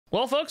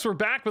Well, folks, we're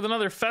back with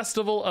another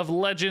Festival of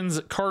Legends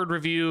card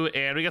review,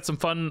 and we got some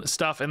fun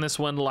stuff in this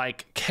one,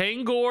 like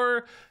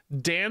Kangor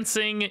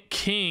Dancing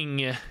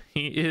King.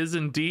 He is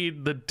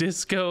indeed the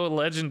disco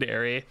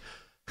legendary.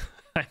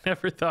 I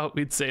never thought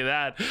we'd say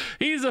that.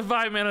 He's a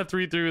 5-mana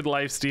 3/3 with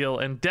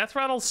lifesteal, and Death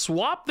Rattle,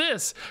 swap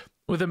this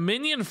with a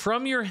minion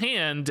from your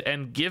hand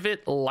and give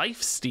it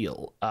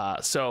lifesteal.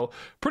 So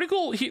pretty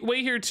cool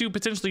way here to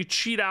potentially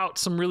cheat out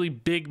some really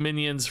big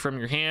minions from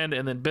your hand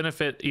and then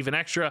benefit even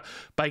extra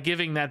by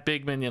giving that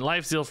big minion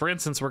lifesteal. For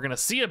instance, we're going to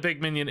see a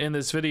big minion in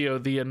this video,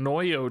 the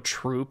Anoyo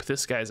Troop.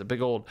 This guy's a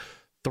big old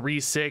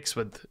 3/6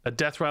 with a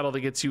Death Rattle that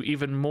gets you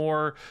even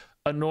more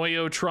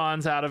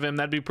Anoyotrons out of him.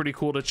 That'd be pretty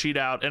cool to cheat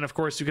out. And of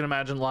course, you can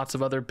imagine lots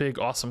of other big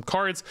awesome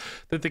cards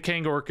that the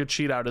Kangor could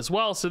cheat out as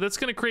well. So that's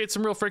going to create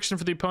some real friction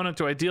for the opponent.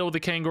 Do I deal with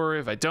the Kangor?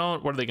 If I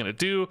don't, what are they going to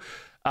do?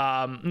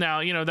 Now,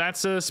 you know,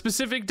 that's a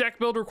specific deck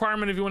build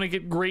requirement if you want to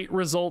get great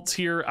results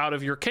here out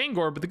of your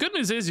Kangor. But the good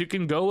news is you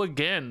can go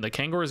again. The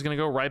Kangor is going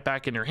to go right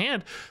back in your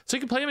hand. So you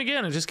can play him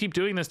again and just keep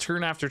doing this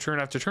turn after turn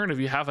after turn. If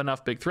you have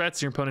enough big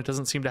threats, your opponent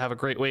doesn't seem to have a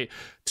great way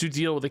to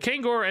deal with the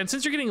Kangor. And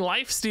since you're getting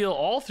lifesteal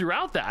all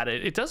throughout that,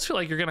 it does feel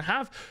like you're going to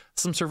have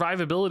some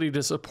survivability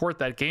to support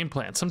that game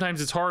plan. Sometimes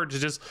it's hard to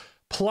just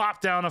plop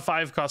down a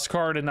 5-cost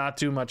card and not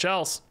do much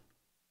else.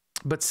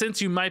 But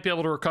since you might be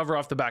able to recover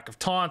off the back of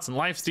taunts and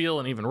lifesteal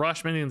and even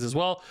rush minions as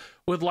well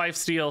with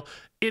lifesteal,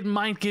 it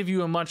might give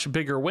you a much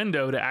bigger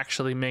window to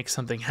actually make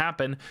something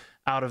happen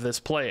out of this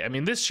play. I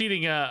mean, this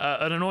cheating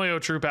an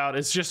Anoyo Troop out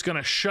is just going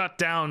to shut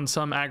down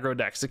some aggro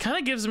decks. It kind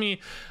of gives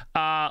me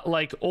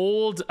like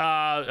old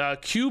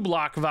Q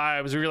block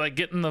vibes where you're like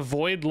getting the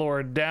Void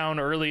Lord down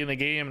early in the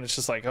game and it's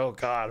just like, oh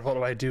God, what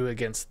do I do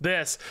against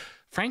this?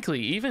 Frankly,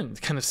 even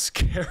kind of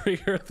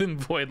scarier than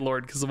Void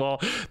Lord because of all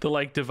the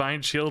like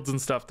divine shields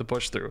and stuff to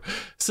push through.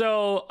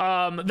 So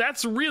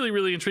that's really,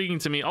 really intriguing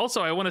to me.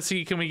 Also, I want to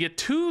see, can we get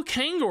 2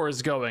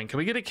 Kangors going? Can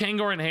we get a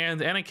Kangor in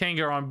hand and a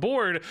Kangor on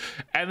board?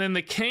 And then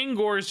the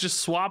Kangors just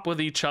swap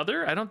with each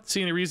other? I don't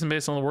see any reason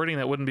based on the wording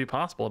that wouldn't be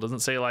possible. It doesn't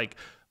say like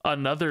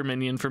another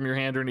minion from your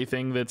hand or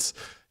anything. That's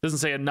doesn't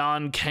say a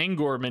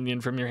non-Kangor minion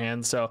from your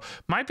hand, so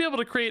might be able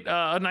to create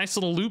a nice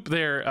little loop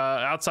there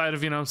outside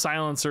of, you know,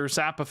 silence or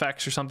sap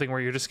effects or something where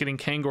you're just getting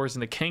Kangors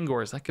into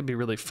Kangors. That could be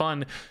really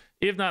fun,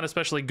 if not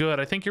especially good.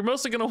 I think you're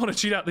mostly going to want to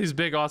cheat out these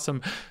big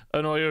awesome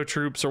Anoyo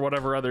Troops or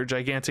whatever other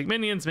gigantic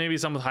minions, maybe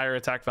some with higher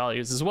attack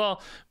values as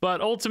well.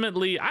 But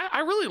ultimately, I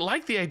really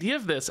like the idea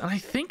of this, and I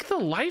think the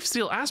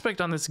lifesteal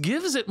aspect on this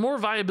gives it more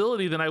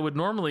viability than I would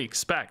normally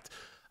expect.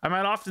 I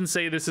might often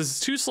say this is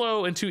too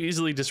slow and too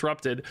easily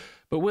disrupted,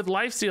 but with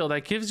lifesteal,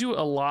 that gives you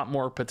a lot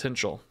more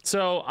potential.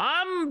 So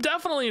I'm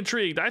definitely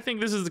intrigued. I think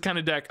this is the kind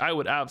of deck I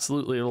would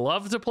absolutely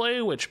love to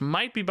play, which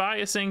might be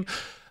biasing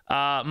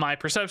my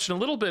perception a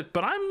little bit,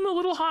 but I'm a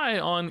little high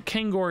on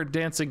Kangor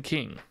Dancing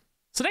King.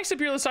 So next up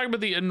here, let's talk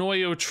about the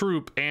Anoyo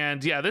Troop.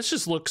 And yeah, this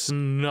just looks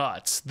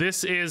nuts.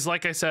 This is,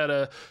 like I said,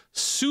 a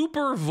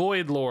super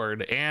Void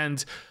Lord,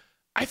 and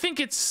I think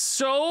it's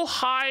so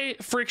high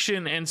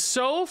friction and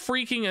so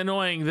freaking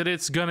annoying that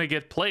it's gonna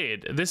get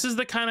played. This is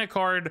the kind of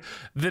card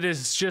that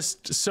is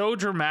just so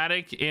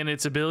dramatic in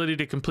its ability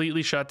to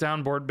completely shut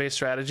down board-based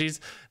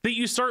strategies that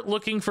you start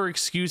looking for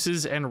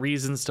excuses and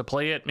reasons to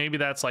play it. Maybe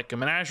that's like a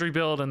Menagerie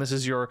build and this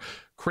is your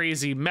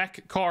crazy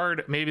mech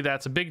card. Maybe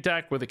that's a big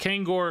deck with a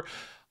Kangor.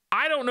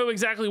 I don't know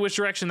exactly which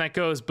direction that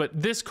goes, but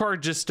this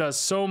card just does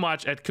so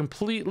much at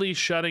completely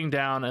shutting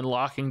down and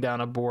locking down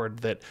a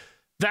board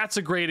that's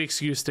a great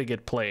excuse to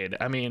get played.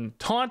 I mean,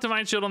 taunt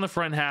Divine Shield on the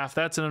front half,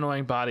 that's an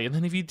annoying body. And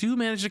then if you do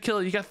manage to kill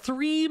it, you got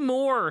 3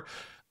 more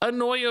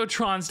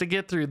Anoyotrons to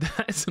get through.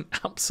 That is an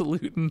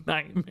absolute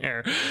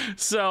nightmare.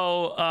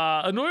 So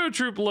Anoyo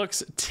Troop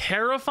looks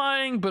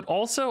terrifying, but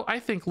also I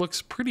think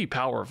looks pretty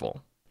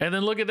powerful. And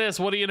then look at this.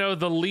 What do you know?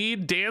 The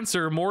lead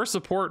dancer, more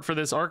support for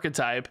this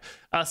archetype.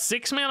 A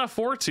 6-mana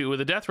 4/2 with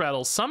a Death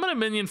Rattle. Summon a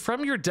minion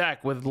from your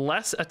deck with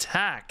less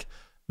attack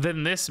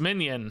than this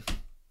minion.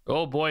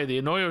 Oh boy, the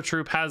Anoyo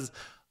Troop has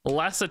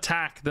less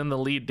attack than the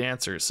lead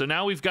dancers. So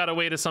now we've got a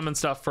way to summon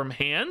stuff from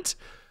hand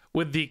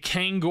with the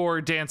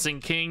Kangor Dancing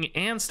King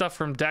and stuff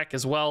from deck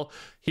as well.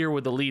 Here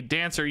with the lead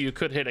dancer, you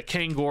could hit a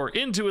Kangor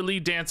into a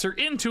lead dancer,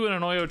 into an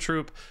Anoyo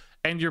Troop,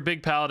 and your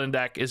big paladin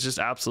deck is just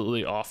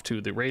absolutely off to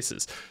the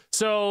races.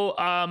 So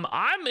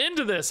I'm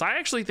into this. I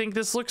actually think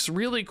this looks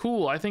really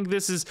cool. I think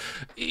this is,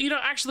 you know,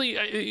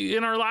 actually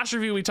in our last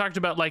review we talked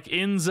about like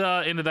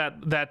Inza into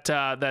that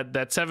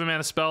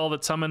 7-mana spell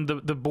that summoned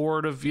the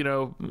board of, you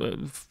know,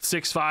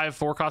 6/5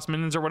 4-cost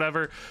minions or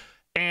whatever.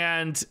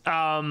 And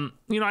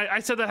you know, I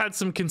said that had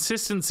some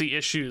consistency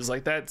issues,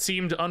 like that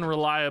seemed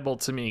unreliable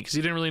to me because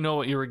you didn't really know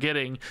what you were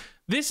getting.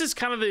 This is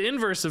kind of the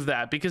inverse of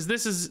that, because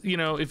this is, you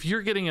know, if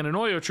you're getting an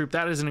Anoyo Troop,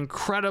 that is an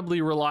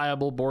incredibly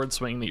reliable board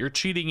swing that you're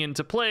cheating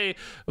into play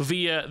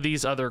via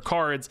these other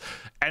cards.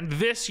 And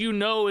this, you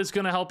know, is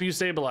going to help you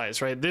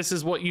stabilize, right? This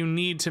is what you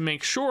need to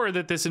make sure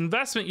that this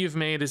investment you've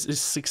made is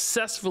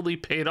successfully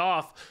paid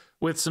off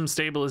with some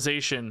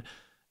stabilization.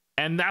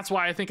 And that's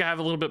why I think I have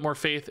a little bit more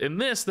faith in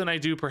this than I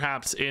do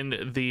perhaps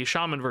in the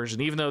Shaman version,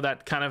 even though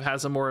that kind of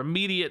has a more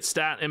immediate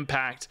stat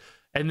impact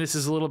and this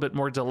is a little bit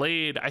more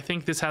delayed. I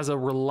think this has a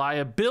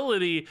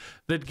reliability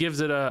that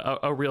gives it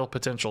a real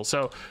potential.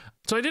 So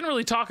I didn't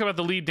really talk about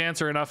the lead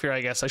dancer enough here.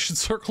 I guess I should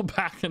circle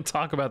back and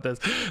talk about this.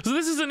 So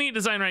this is a neat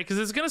design, right? Because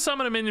it's going to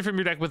summon a minion from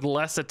your deck with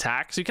less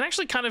attack. So you can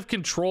actually kind of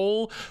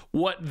control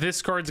what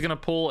this card's going to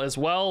pull as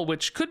well,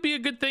 which could be a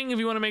good thing if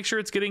you want to make sure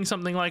it's getting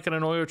something like an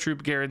Anoyo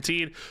Troop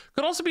guaranteed.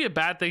 Could also be a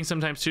bad thing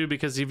sometimes too,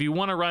 because if you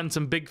want to run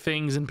some big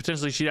things and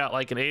potentially cheat out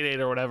like an 8/8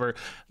 or whatever,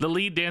 the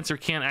lead dancer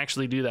can't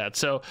actually do that.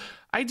 So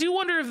I do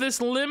wonder if this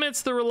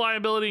limits the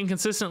reliability and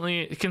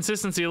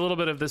consistency a little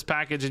bit of this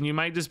package, and you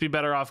might just be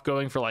better off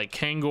going for like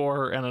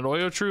Kangor and an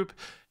Anoyo Troop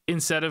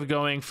instead of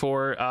going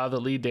for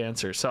the lead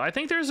dancer. So I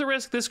think there's a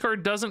risk this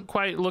card doesn't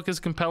quite look as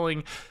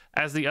compelling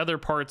as the other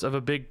parts of a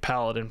big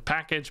Paladin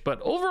package,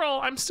 but overall,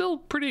 I'm still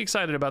pretty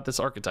excited about this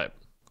archetype.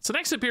 So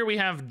next up here, we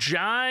have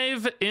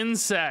Jive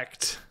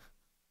Insect.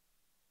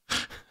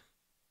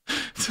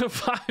 It's a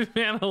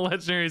 5-mana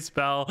legendary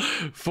spell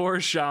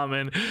for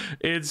Shaman.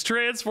 It's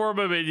transform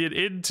a minion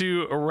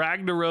into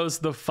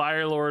Ragnaros the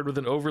Fire Lord with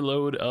an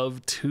overload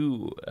of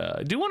 2.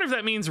 I do wonder if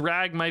that means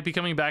Rag might be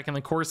coming back in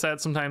the core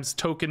set. Sometimes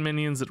token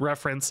minions that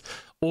reference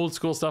old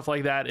school stuff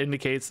like that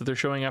indicates that they're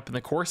showing up in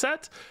the core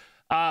set.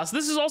 So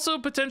this is also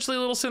potentially a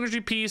little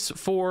synergy piece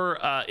for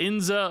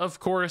Inza, of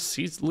course.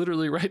 He's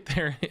literally right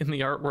there in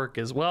the artwork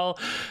as well.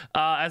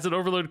 As an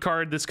overload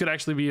card, this could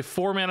actually be a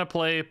 4-mana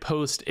play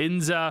post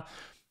Inza.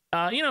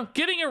 You know,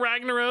 getting a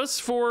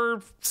Ragnaros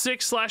for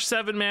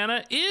 6/7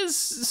 mana is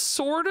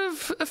sort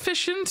of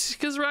efficient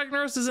because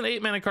Ragnaros is an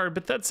 8-mana card.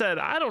 But that said,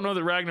 I don't know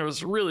that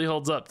Ragnaros really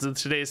holds up to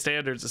today's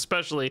standards,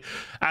 especially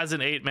as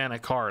an 8-mana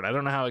card. I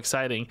don't know how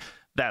exciting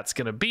that's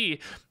going to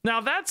be.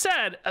 Now, that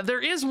said, there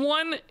is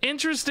one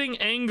interesting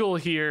angle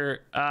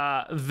here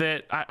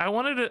that I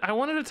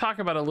wanted to talk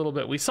about a little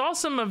bit. We saw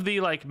some of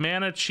the like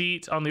mana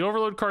cheat on the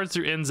overload cards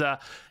through Inza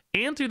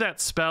and through that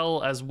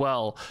spell as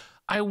well.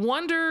 I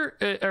wonder,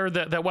 or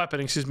that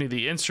weapon, excuse me,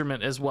 the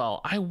instrument as well.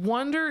 I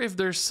wonder if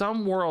there's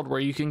some world where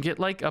you can get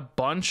like a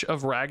bunch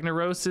of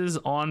Ragnaroses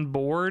on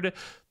board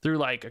through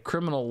like a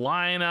criminal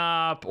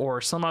lineup or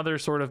some other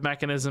sort of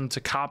mechanism to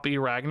copy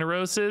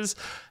Ragnaroses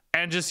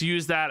and just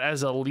use that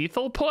as a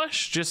lethal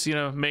push. Just, you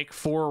know, make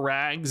 4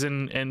 rags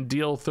and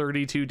deal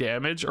 32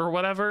 damage or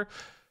whatever.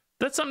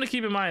 That's something to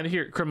keep in mind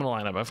here. Criminal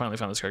lineup, I finally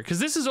found this card. Because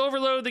this is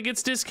overload that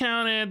gets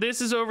discounted.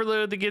 This is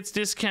overload that gets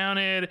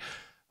discounted.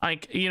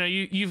 Like, you know,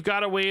 you've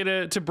got a way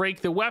to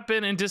break the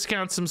weapon and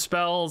discount some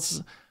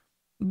spells.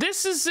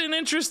 This is an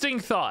interesting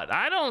thought.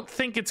 I don't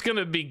think it's going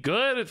to be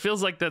good. It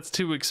feels like that's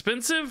too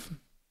expensive.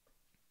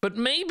 But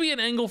maybe an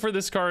angle for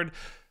this card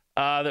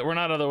that we're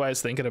not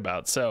otherwise thinking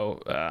about.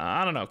 So,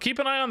 I don't know. Keep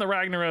an eye on the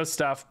Ragnaros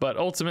stuff. But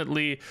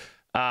ultimately,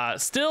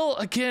 still,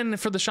 again,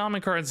 for the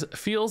Shaman cards,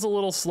 feels a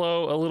little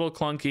slow, a little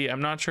clunky.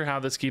 I'm not sure how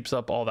this keeps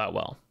up all that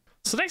well.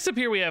 So next up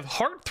here we have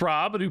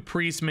Heartthrob, a new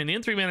Priest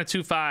minion, 3-mana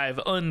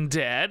 2/5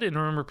 undead. And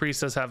remember,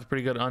 Priest does have a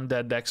pretty good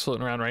undead decks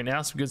floating around right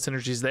now. Some good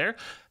synergies there.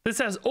 This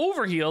has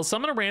Overheal.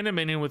 Summon a random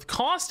minion with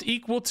cost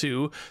equal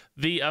to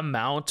the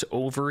amount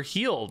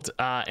overhealed.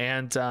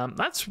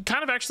 That's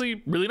kind of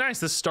actually really nice.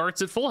 This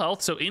starts at full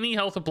health, so any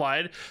health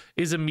applied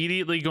is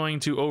immediately going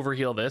to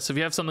overheal this. If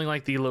you have something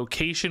like the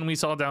location we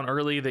saw down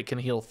early that can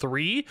heal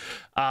 3,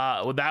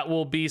 that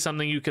will be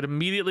something you could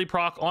immediately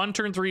proc on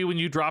turn 3 when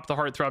you drop the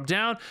Heartthrob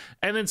down,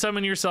 and then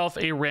summon yourself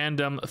a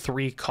random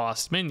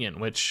 3-cost minion,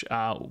 which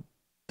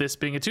this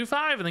being a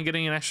 2/5 and then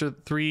getting an extra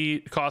 3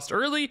 cost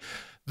early,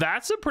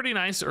 that's a pretty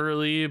nice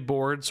early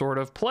board sort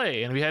of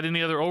play. And if you had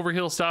any other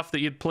overheal stuff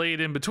that you'd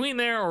played in between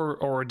there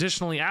or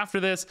additionally after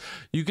this,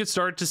 you could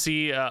start to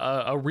see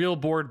a real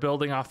board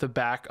building off the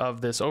back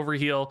of this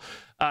overheal.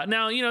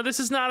 Now, you know, this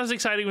is not as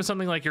exciting with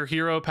something like your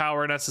hero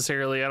power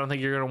necessarily. I don't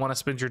think you're going to want to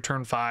spend your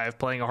turn 5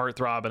 playing a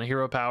Heartthrob and a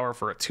hero power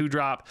for a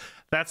 2-drop.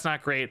 That's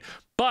not great.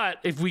 But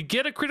if we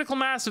get a critical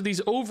mass of these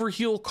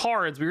overheal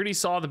cards, we already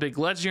saw the big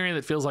legendary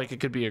that feels like it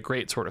could be a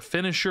great sort of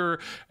finisher.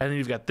 And then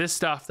you've got this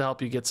stuff to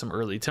help you get some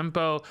early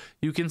tempo.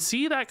 You can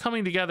see that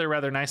coming together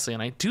rather nicely.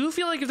 And I do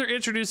feel like if they're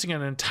introducing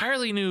an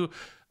entirely new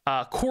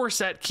core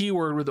set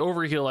keyword with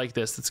overheal like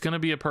this, that's going to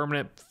be a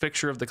permanent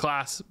fixture of the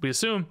class, we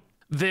assume,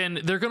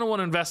 then they're going to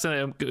want to invest in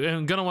it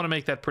and going to want to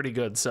make that pretty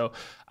good. So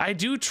I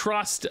do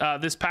trust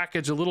this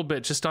package a little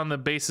bit just on the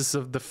basis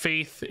of the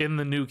faith in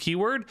the new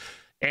keyword.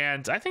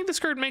 And I think this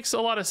card makes a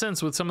lot of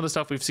sense with some of the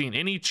stuff we've seen.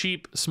 Any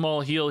cheap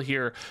small heal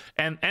here.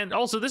 And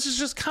also this is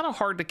just kind of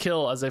hard to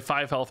kill as a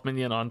 5 health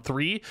minion on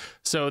 3.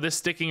 So this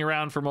sticking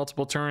around for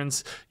multiple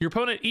turns, your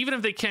opponent, even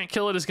if they can't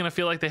kill it, is going to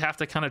feel like they have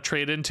to kind of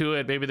trade into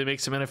it. Maybe they make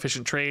some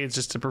inefficient trades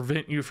just to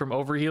prevent you from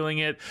overhealing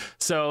it.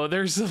 So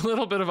there's a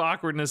little bit of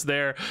awkwardness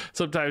there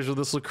sometimes where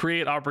this will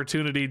create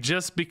opportunity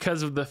just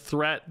because of the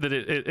threat that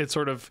it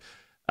sort of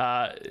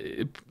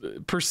it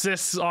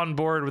persists on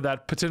board with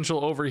that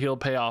potential overheal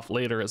payoff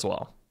later as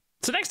well.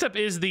 So next up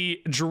is the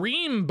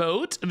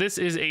Dreamboat. This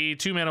is a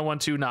 2-mana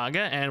 1/2 Naga,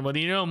 and when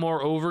you know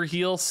more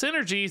overheal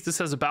synergies, this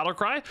has a battle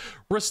cry: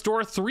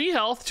 restore 3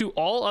 health to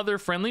all other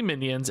friendly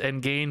minions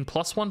and gain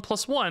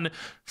 +1/+1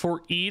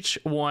 for each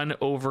one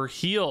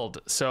overhealed.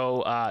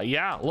 So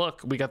yeah,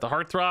 look, we got the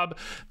Heartthrob.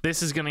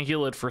 This is going to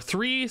heal it for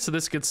 3, so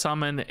this could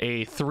summon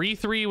a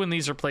 3/3 when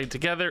these are played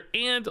together,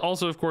 and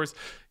also, of course,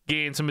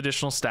 gain some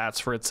additional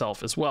stats for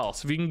itself as well.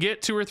 So if you can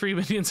get 2 or 3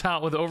 minions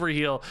out with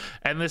overheal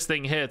and this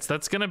thing hits,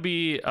 that's going to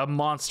be a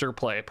monster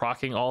play,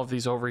 proccing all of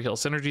these overheal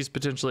synergies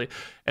potentially,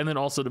 and then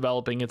also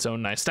developing its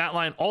own nice stat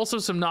line. Also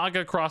some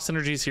Naga cross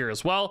synergies here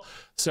as well,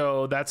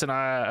 so that's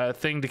a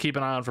thing to keep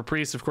an eye on for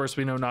Priest. Of course,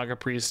 we know Naga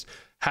Priest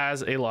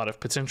has a lot of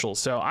potential,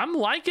 so I'm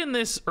liking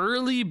this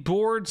early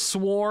board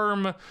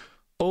swarm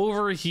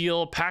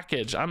overheal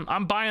package.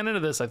 I'm buying into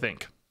this, I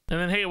think. And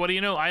then, hey, what do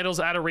you know?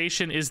 Idol's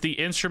Adoration is the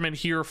instrument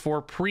here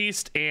for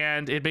Priest,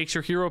 and it makes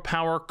your hero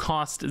power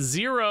cost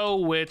 0,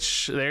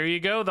 which, there you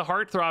go, the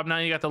Heartthrob. Now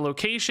you got the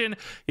location,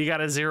 you got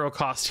a 0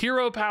 cost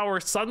hero power.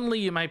 Suddenly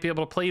you might be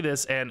able to play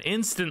this and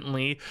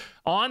instantly,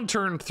 on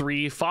turn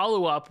 3,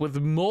 follow up with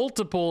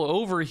multiple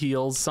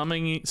overheals,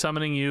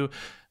 summoning you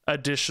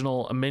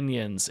additional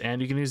minions.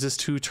 And you can use this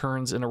 2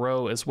 turns in a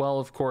row as well,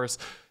 of course.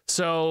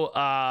 So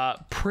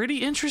pretty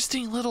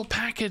interesting little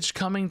package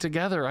coming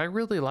together. I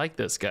really like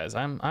this, guys.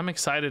 I'm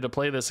excited to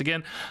play this.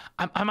 Again,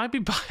 I might be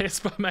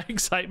biased by my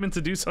excitement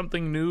to do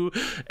something new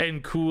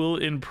and cool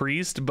in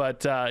Priest,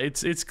 but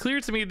it's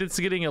clear to me that it's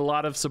getting a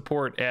lot of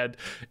support, and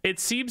it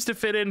seems to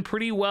fit in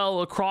pretty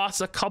well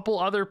across a couple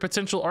other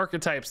potential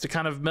archetypes to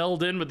kind of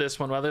meld in with this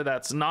one, whether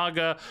that's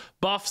Naga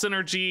buff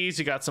synergies,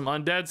 you got some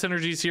undead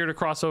synergies here to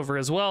cross over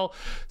as well.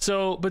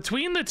 So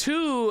between the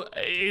two,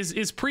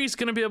 is Priest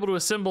going to be able to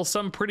assemble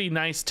some pretty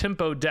nice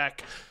tempo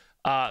deck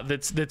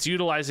that's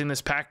utilizing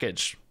this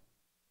package?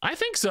 I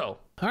think so.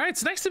 All right,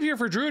 so next up here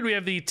for Druid, we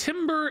have the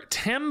Timber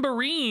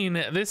Tambourine.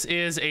 This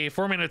is a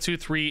 4-mana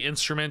 2/3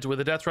 instrument with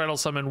a death rattle.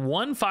 Summon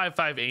 1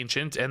 5/5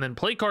 ancient and then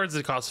play cards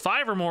that cost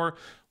 5 or more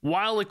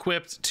while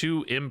equipped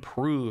to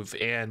improve.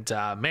 And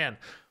man,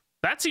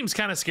 that seems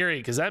kind of scary,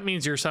 because that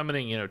means you're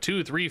summoning, you know,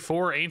 2, 3,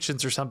 4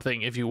 ancients or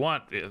something if you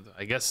want.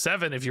 I guess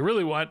 7 if you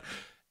really want.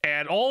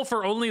 And all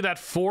for only that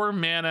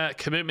 4-mana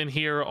commitment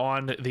here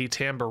on the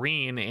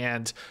Tambourine.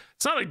 And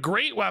it's not a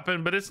great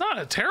weapon, but it's not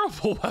a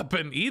terrible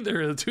weapon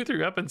either. The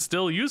 2/3 weapon's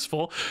still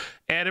useful.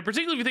 And in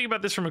particular, if you think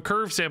about this from a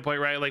curve standpoint,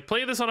 right? Like,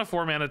 play this on a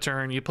 4-mana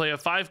turn. You play a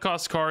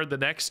 5-cost card the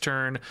next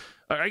turn.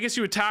 I guess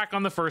you attack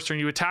on the first turn.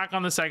 You attack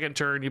on the second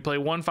turn. You play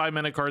 1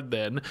 5-mana card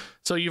then.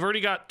 So you've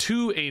already got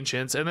 2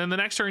 ancients. And then the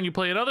next turn, you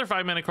play another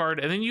 5-mana card.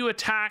 And then you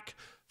attack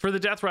for the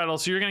death rattle.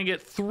 So you're going to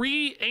get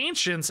 3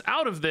 ancients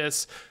out of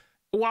this,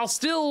 while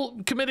still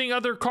committing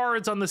other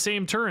cards on the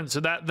same turn. So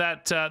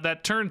that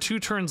turn 2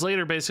 turns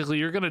later, basically,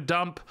 you're going to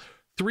dump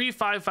 3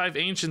 5/5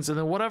 ancients and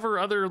then whatever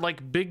other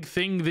like big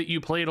thing that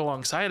you played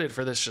alongside it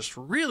for this just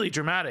really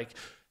dramatic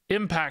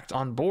impact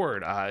on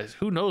board.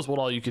 Who knows what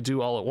all you could do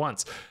all at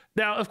once.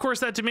 Now, of course,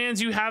 that demands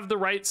you have the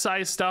right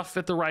size stuff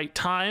at the right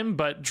time,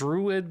 but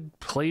Druid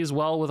plays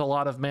well with a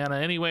lot of mana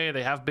anyway.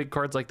 They have big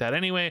cards like that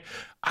anyway.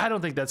 I don't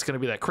think that's going to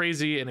be that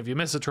crazy. And if you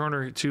miss a turn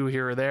or 2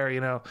 here or there,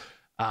 you know,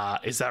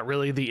 is that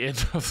really the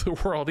end of the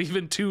world?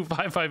 Even 2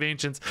 5/5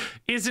 ancients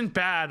isn't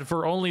bad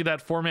for only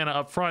that 4 mana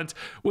up front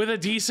with a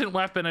decent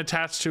weapon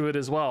attached to it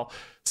as well.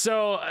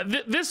 So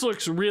this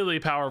looks really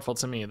powerful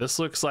to me. This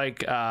looks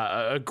like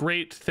a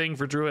great thing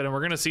for Druid, and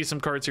we're going to see some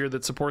cards here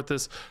that support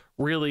this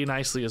really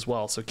nicely as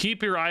well. So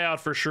keep your eye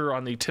out for sure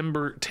on the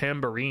Timber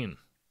Tambourine.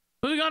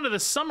 Moving on to the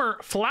Summer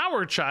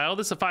Flower Child.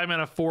 This is a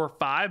 5-mana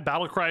 4/5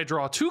 battle cry.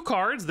 Draw 2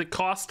 cards that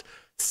cost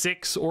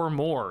 6 or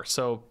more.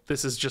 So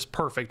this is just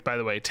perfect, by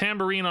the way.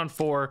 Tambourine on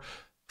 4,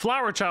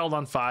 Flower Child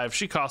on 5.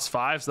 She costs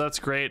 5, so that's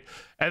great.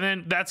 And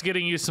then that's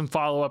getting you some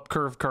follow-up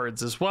curve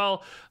cards as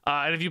well.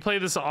 And if you play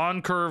this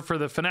on curve for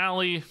the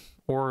finale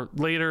or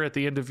later at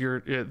the end of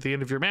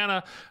your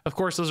mana, of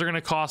course those are going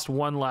to cost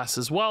 1 less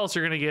as well. So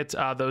you're going to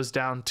get those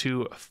down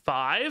to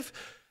 5.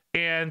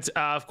 And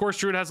of course,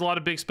 Druid has a lot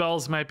of big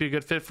spells, might be a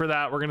good fit for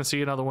that. We're going to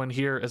see another one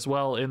here as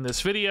well in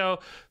this video.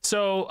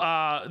 So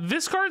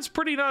this card's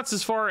pretty nuts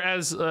as far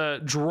as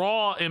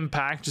draw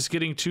impact, just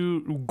getting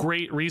 2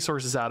 great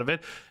resources out of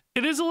it.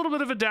 It is a little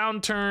bit of a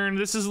downturn.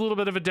 This is a little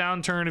bit of a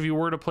downturn if you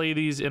were to play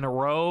these in a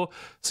row.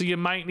 So you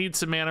might need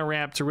some mana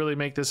ramp to really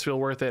make this feel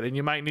worth it. And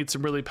you might need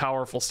some really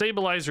powerful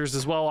stabilizers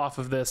as well off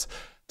of this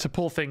to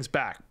pull things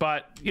back.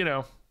 But, you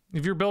know,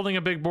 if you're building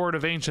a big board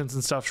of ancients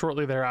and stuff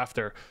shortly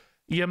thereafter,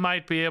 you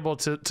might be able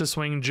to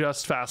swing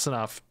just fast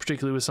enough,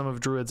 particularly with some of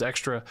Druid's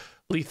extra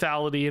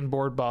lethality and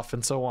board buff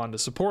and so on to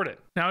support it.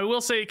 Now, I will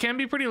say it can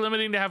be pretty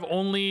limiting to have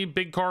only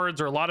big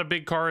cards or a lot of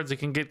big cards. It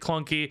can get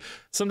clunky.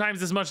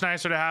 Sometimes it's much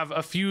nicer to have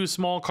a few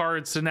small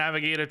cards to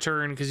navigate a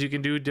turn, because you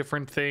can do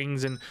different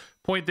things and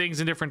point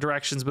things in different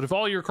directions. But if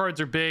all your cards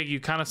are big,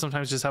 you kind of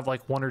sometimes just have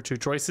like 1 or 2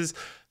 choices.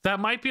 That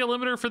might be a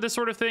limiter for this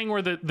sort of thing,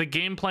 where the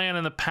game plan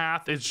and the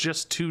path is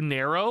just too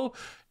narrow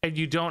and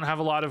you don't have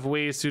a lot of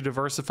ways to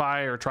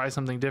diversify or try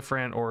something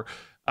different or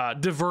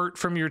divert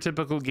from your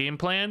typical game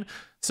plan.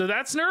 So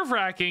that's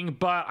nerve-wracking,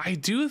 but I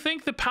do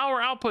think the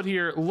power output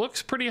here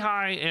looks pretty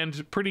high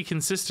and pretty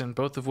consistent,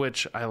 both of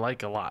which I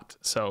like a lot.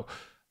 So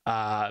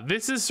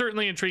this is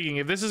certainly intriguing.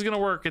 If this is going to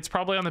work, it's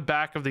probably on the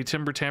back of the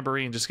Timber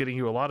Tambourine, just getting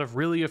you a lot of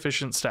really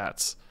efficient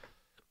stats.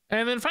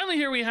 And then finally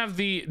here we have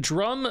the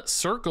Drum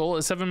Circle,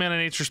 a 7-mana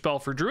nature spell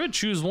for Druid.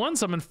 Choose one,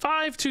 summon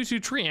 5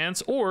 2/2 tree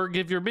ants, or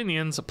give your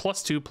minions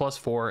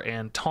 +2/+4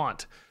 and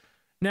taunt.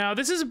 Now,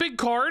 this is a big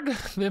card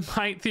that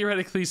might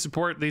theoretically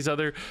support these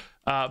other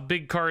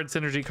big card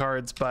synergy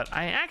cards, but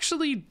I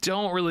actually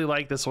don't really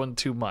like this one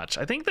too much.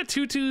 I think the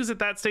 2/2s at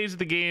that stage of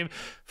the game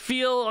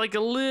feel like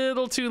a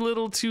little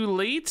too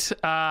late.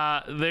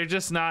 They're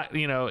just not,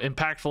 you know,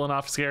 impactful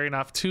enough, scary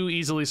enough, too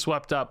easily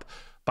swept up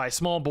by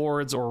small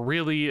boards or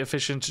really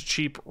efficient,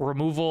 cheap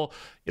removal.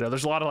 You know,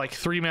 there's a lot of like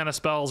 3-mana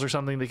spells or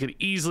something that could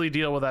easily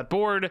deal with that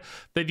board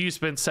that you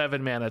spent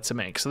 7 mana to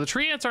make. So the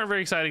tree ants aren't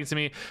very exciting to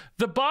me.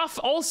 The buff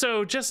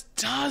also just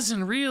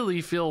doesn't really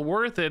feel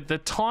worth it. The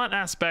taunt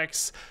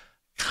aspects,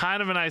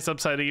 kind of a nice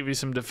upside to give you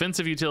some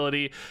defensive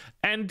utility.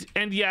 And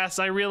yes,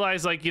 I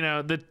realize, like, you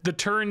know, the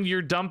turn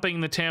you're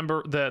dumping the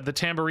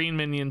tambourine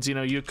minions, you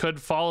know, you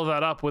could follow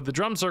that up with the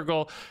Drum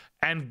Circle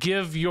and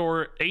give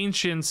your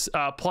ancients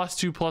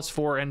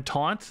 +2/+4 and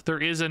taunt. There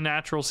is a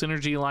natural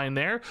synergy line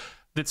there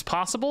that's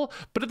possible,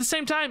 but at the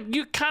same time,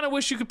 you kind of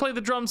wish you could play the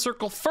Drum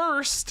Circle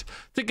first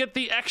to get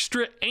the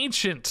extra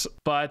ancient.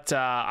 But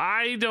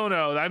I don't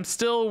know. I'm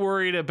still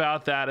worried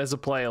about that as a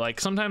play. Like,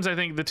 sometimes I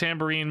think the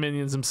tambourine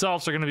minions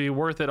themselves are going to be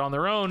worth it on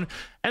their own,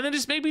 and then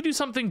just maybe do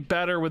something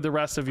better with the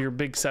rest of your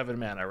big 7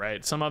 mana,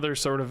 right? Some other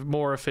sort of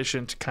more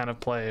efficient kind of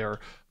play, or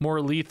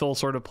more lethal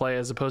sort of play,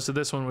 as opposed to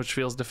this one, which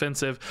feels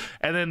defensive.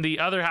 And then the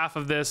other half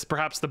of this,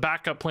 perhaps the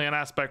backup plan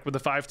aspect with the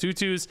 5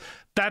 2/2s,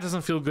 that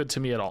doesn't feel good to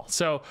me at all.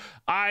 So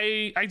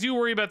I do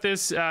worry about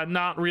this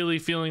not really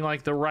feeling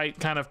like the right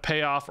kind of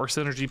payoff or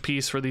synergy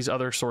piece for these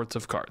other sorts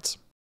of cards.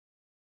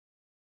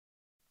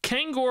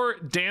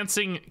 Kangor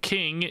Dancing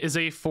King is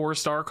a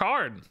 4-star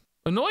card.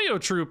 Onoyo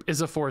Troop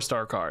is a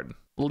 4-star card.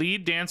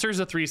 Lead Dancer is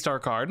a 3-star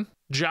card.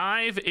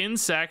 Jive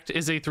Insect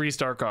is a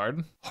 3-star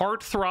card.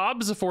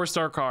 Heartthrob is a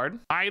 4-star card.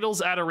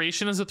 Idol's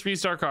Adoration is a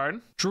 3-star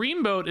card.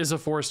 Dreamboat is a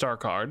 4-star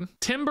card.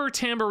 Timber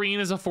Tambourine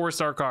is a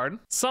 4-star card.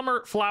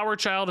 Summer Flower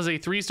Child is a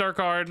 3-star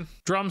card.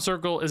 Drum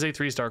Circle is a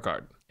 3-star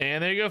card.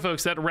 And there you go,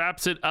 folks. That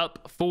wraps it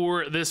up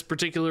for this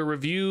particular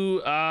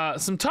review.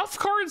 Some tough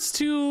cards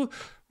to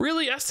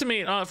really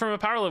estimate from a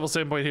power level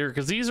standpoint here,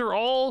 because these are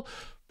all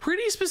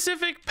pretty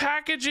specific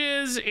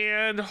packages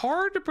and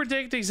hard to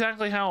predict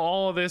exactly how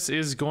all of this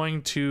is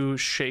going to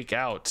shake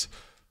out.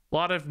 A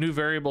lot of new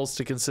variables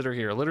to consider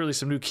here, literally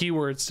some new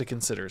keywords to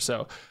consider.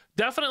 So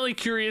definitely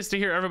curious to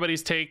hear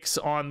everybody's takes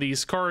on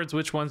these cards.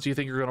 Which ones do you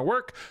think are going to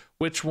work?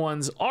 Which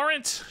ones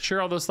aren't?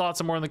 Share all those thoughts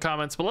and more in the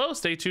comments below.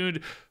 Stay tuned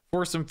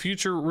for some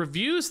future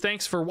reviews.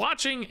 Thanks for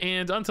watching,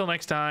 and until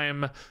next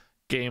time,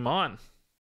 game on.